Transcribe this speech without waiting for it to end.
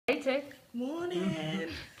Tiff. Morning.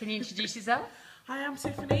 Can you introduce yourself? Hi, I'm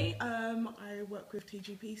Tiffany. I work with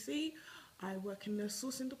TGPC. I work in the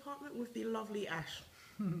sourcing department with the lovely Ash.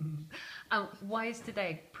 Why is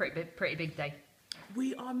today a pretty big day?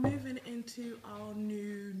 We are moving into our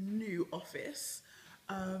new office.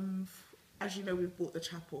 As you know, we've bought the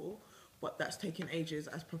chapel, but that's taken ages,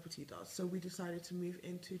 as property does. So we decided to move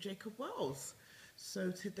into Jacob Wells.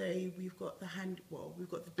 So today we've got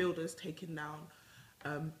the builders taking down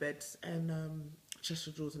beds and chest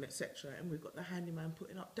of drawers and etc. And we've got the handyman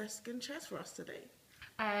putting up desks and chairs for us today.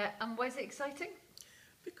 And why is it exciting?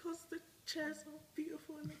 Because the chairs are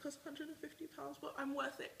beautiful and they cost £150, but I'm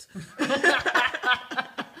worth it.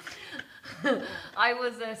 I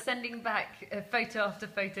was sending back photo after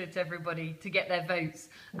photo to everybody to get their votes,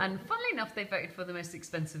 and funnily enough, they voted for the most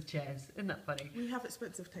expensive chairs. Isn't that funny? We have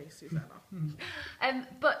expensive taste, Susannah.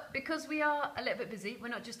 But because we are a little bit busy, we're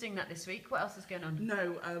not just doing that this week. What else is going on?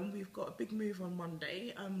 No, we've got a big move on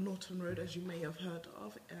Monday, Norton Road, as you may have heard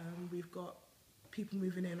of. We've got people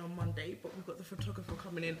moving in on Monday, but we've got the photographer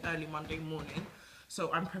coming in early Monday morning.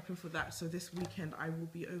 So I'm prepping for that. So this weekend I will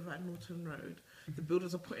be over at Norton Road. The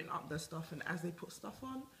builders are putting up their stuff, and as they put stuff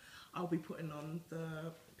on, I'll be putting on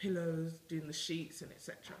the pillows, doing the sheets and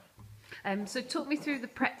etc. So talk me through the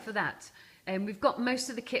prep for that. We've got most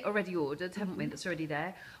of the kit already ordered, haven't we? That's already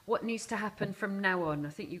there. What needs to happen from now on? I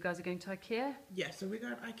think you guys are going to IKEA? Yeah, so we're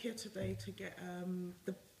going to IKEA today to get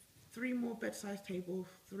the 3 more bed-sized tables,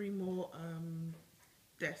 3 more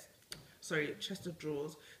chest of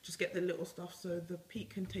drawers. Just get the little stuff so the Pete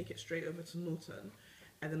can take it straight over to Norton.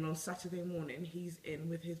 And then on Saturday morning, he's in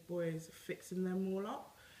with his boys fixing them all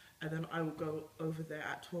up. And then I will go over there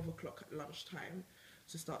at 12 o'clock at lunchtime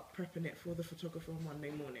to start prepping it for the photographer on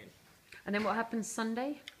Monday morning. And then what happens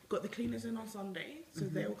Sunday? Got the cleaners in on Sunday, so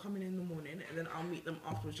they'll come in the morning, and then I'll meet them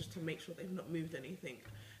afterwards just to make sure they've not moved anything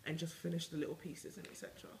and just finish the little pieces and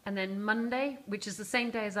etc. And then Monday, which is the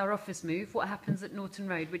same day as our office move, what happens at Norton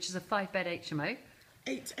Road, which is a 5-bed HMO?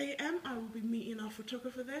 8 AM, I will be meeting our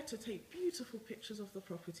photographer there to take beautiful pictures of the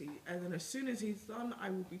property. And then as soon as he's done, I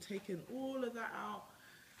will be taking all of that out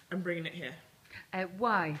and bringing it here.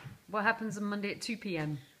 Why? What happens on Monday at 2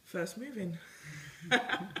 PM? First moving.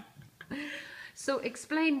 So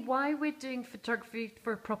explain why we're doing photography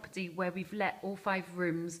for a property where we've let all 5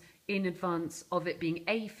 rooms in advance of it being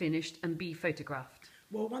A, finished, and B, photographed.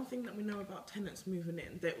 Well, one thing that we know about tenants moving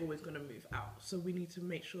in, they're always going to move out. So we need to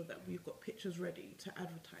make sure that we've got pictures ready to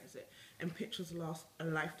advertise it. And pictures last a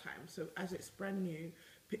lifetime. So as it's brand new,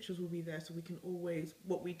 pictures will be there. So we can always,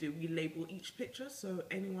 what we do, we label each picture. So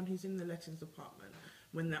anyone who's in the lettings department,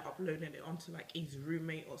 when they're uploading it onto like his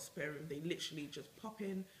roommate or spare room, they literally just pop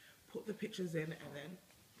in, put the pictures in, and then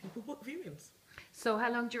people book viewings. So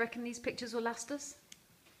how long do you reckon these pictures will last us?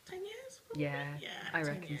 10 years? Probably. Yeah, I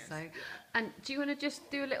reckon years. so. And do you want to just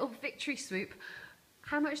do a little victory swoop?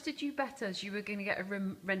 How much did you bet us you were going to get a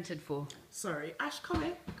room rented for? Sorry, Ash, come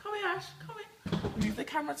in. Come in, Ash, come in. Move the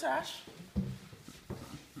camera to Ash.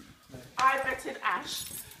 I betted Ash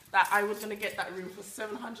that I was going to get that room for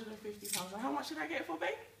 £750. And how much did I get it for,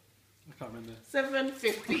 babe? I can't remember.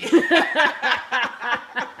 £750.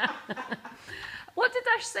 What did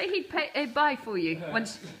Ash say he'd buy for you?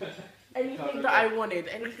 Once... Anything that I wanted,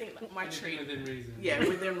 anything that my treat. Within reason. Yeah,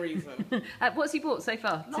 within reason. What's he bought so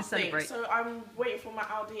far to Nothing. celebrate? So I'm waiting for my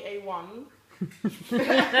Audi A1.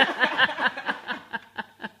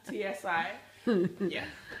 TSI. Yeah.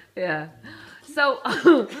 Yeah. So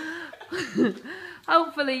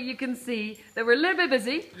hopefully you can see that we're a little bit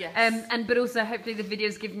busy. Yes. But also hopefully the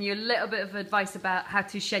video's given you a little bit of advice about how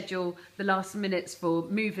to schedule the last minutes for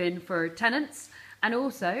move-in for tenants. And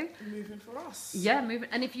also moving for us. Yeah, moving.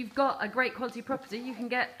 And if you've got a great quality property, you can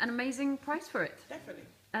get an amazing price for it. Definitely.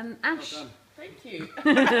 Ash. Well done. Thank you.